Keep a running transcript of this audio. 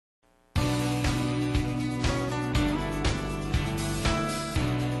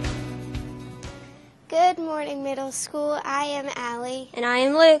Good morning, middle school. I am Allie. And I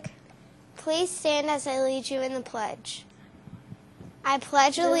am Luke. Please stand as I lead you in the pledge. I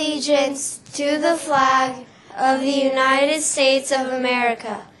pledge allegiance to the flag of the United States of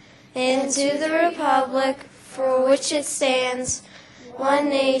America and to the republic for which it stands, one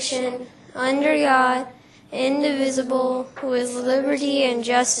nation, under God, indivisible, with liberty and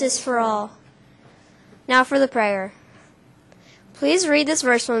justice for all. Now for the prayer. Please read this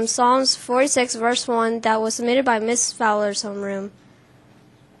verse from Psalms 46, verse 1, that was submitted by Miss Fowler's homeroom.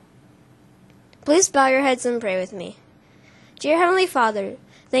 Please bow your heads and pray with me. Dear Heavenly Father,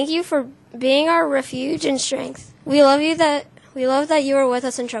 thank you for being our refuge and strength. We love that you are with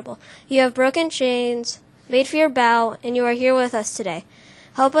us in trouble. You have broken chains, made fear bow, and you are here with us today.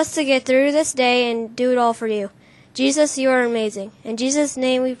 Help us to get through this day and do it all for you. Jesus, you are amazing. In Jesus'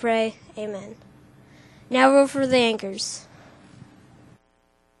 name we pray. Amen. Now roll for the anchors.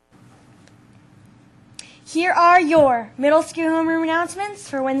 Here are your middle school homeroom announcements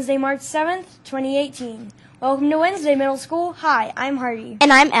for Wednesday, March 7th, 2018. Welcome to Wednesday, middle school. Hi, I'm Hardy.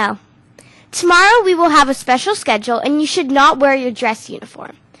 And I'm Elle. Tomorrow we will have a special schedule and you should not wear your dress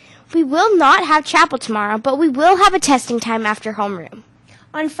uniform. We will not have chapel tomorrow, but we will have a testing time after homeroom.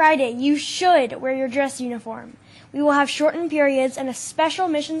 On Friday, you should wear your dress uniform. We will have shortened periods and a special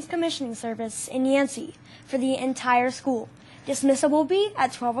missions commissioning service in Yancey for the entire school. Dismissal will be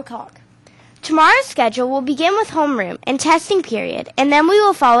at 12 o'clock. Tomorrow's schedule will begin with homeroom and testing period, and then we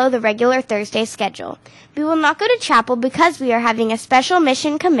will follow the regular Thursday schedule. We will not go to chapel because we are having a special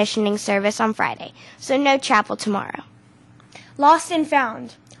mission commissioning service on Friday, so no chapel tomorrow. Lost and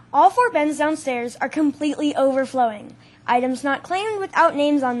found. All 4 bins downstairs are completely overflowing. Items not claimed without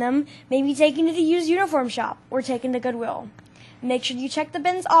names on them may be taken to the used uniform shop or taken to Goodwill. Make sure you check the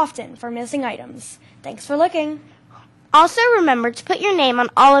bins often for missing items. Thanks for looking. Also remember to put your name on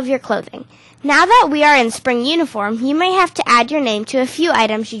all of your clothing. Now that we are in spring uniform, you may have to add your name to a few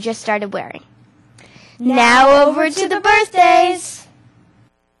items you just started wearing. Now over to the birthdays!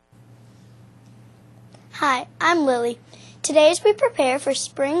 Hi, I'm Lily. Today as we prepare for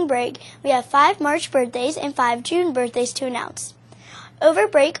spring break, we have 5 March birthdays and 5 June birthdays to announce. Over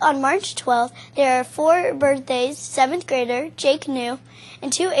break on March 12th, there are 4 birthdays, 7th grader Jake New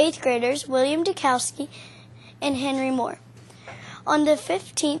and 2 8th graders William Dukowski and Henry Moore. On the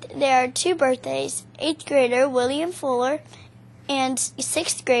 15th, there are 2 birthdays, 8th grader William Fuller and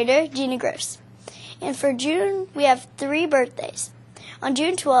 6th grader Gina Gross. And for June, we have 3 birthdays. On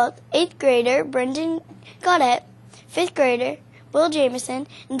June 12th, 8th grader Brendan Gaudette, 5th grader Will Jameson,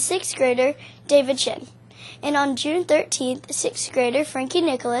 and 6th grader David Shin. And on June 13th, 6th grader Frankie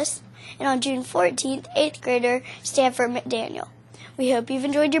Nicholas, and on June 14th, 8th grader Stanford McDaniel. We hope you've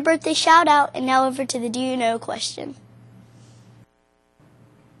enjoyed your birthday shout-out, and now over to the Do You Know question.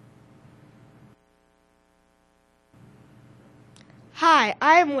 Hi,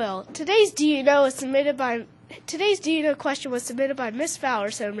 I'm Will. Today's Do You Know question was submitted by Miss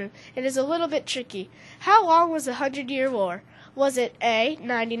Fowler's homeroom. It is a little bit tricky. How long was the 100-Year War? Was it A,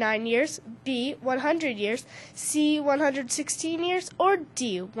 99 years, B, 100 years, C, 116 years, or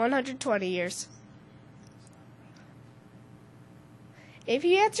D, 120 years? If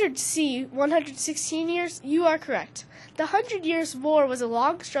you answered C, 116 years, you are correct. The 100 Years' War was a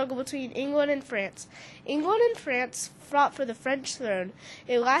long struggle between England and France. England and France fought for the French throne.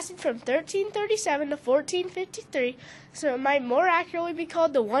 It lasted from 1337 to 1453, so it might more accurately be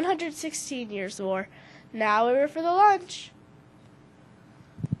called the 116 Years' War. Now over for the lunch.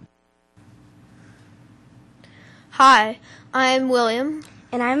 Hi, I'm William.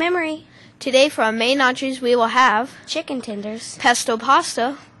 And I'm Emery. Today for our main entrees we will have Chicken tenders, pesto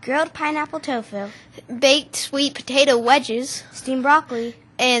pasta, grilled pineapple tofu, baked sweet potato wedges, steamed broccoli,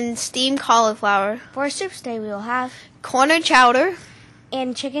 and steamed cauliflower. For soups day we will have Corn chowder,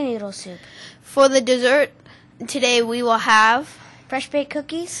 and chicken noodle soup. For the dessert today we will have fresh baked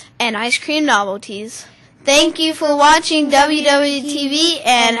cookies and ice cream novelties. Thank you for watching WWTV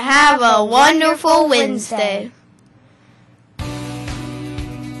and have a wonderful Wednesday.